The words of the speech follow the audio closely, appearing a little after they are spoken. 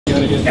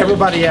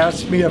Everybody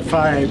asked me if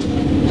I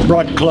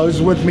brought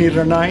clothes with me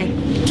tonight.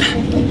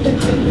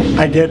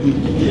 I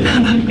didn't,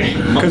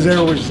 because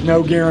there was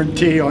no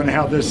guarantee on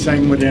how this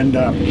thing would end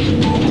up.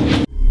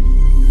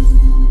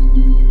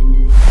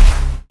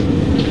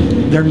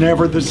 They're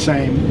never the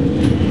same.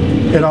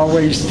 It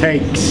always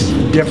takes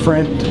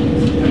different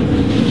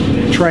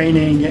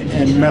training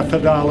and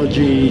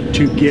methodology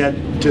to get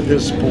to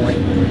this point,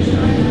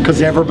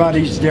 because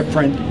everybody's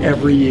different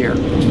every year.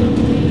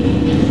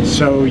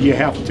 So you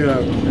have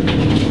to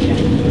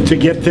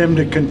get them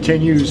to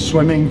continue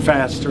swimming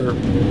faster.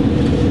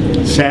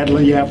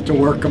 Sadly, you have to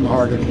work them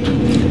harder.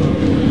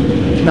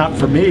 Not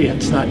for me,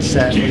 it's not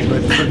sadly,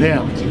 but for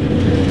them.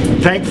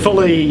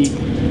 Thankfully,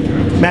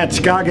 Matt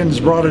Scoggins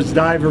brought his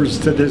divers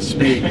to this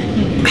meet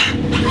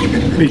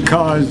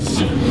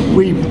because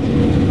we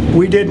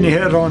didn't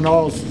hit on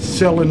all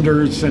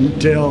cylinders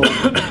until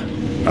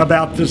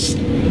about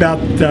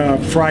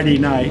Friday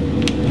night.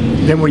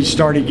 Then we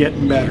started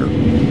getting better.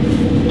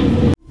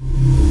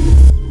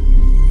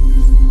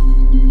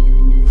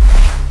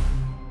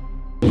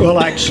 Well,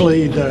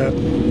 actually, the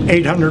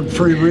 800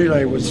 free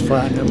relay was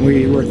fun, and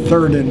we were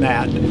third in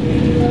that.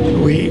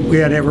 We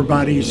had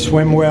everybody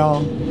swim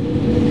well.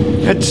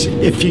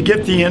 If you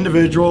get the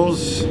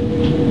individuals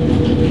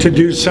to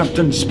do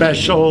something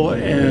special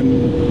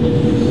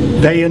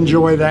and they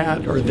enjoy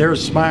that or they're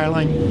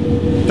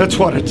smiling, that's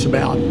what it's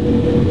about.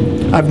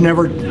 I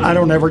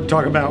don't ever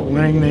talk about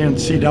winning the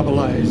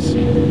NCAAs.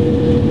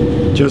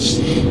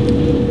 Just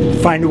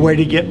find a way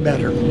to get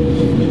better.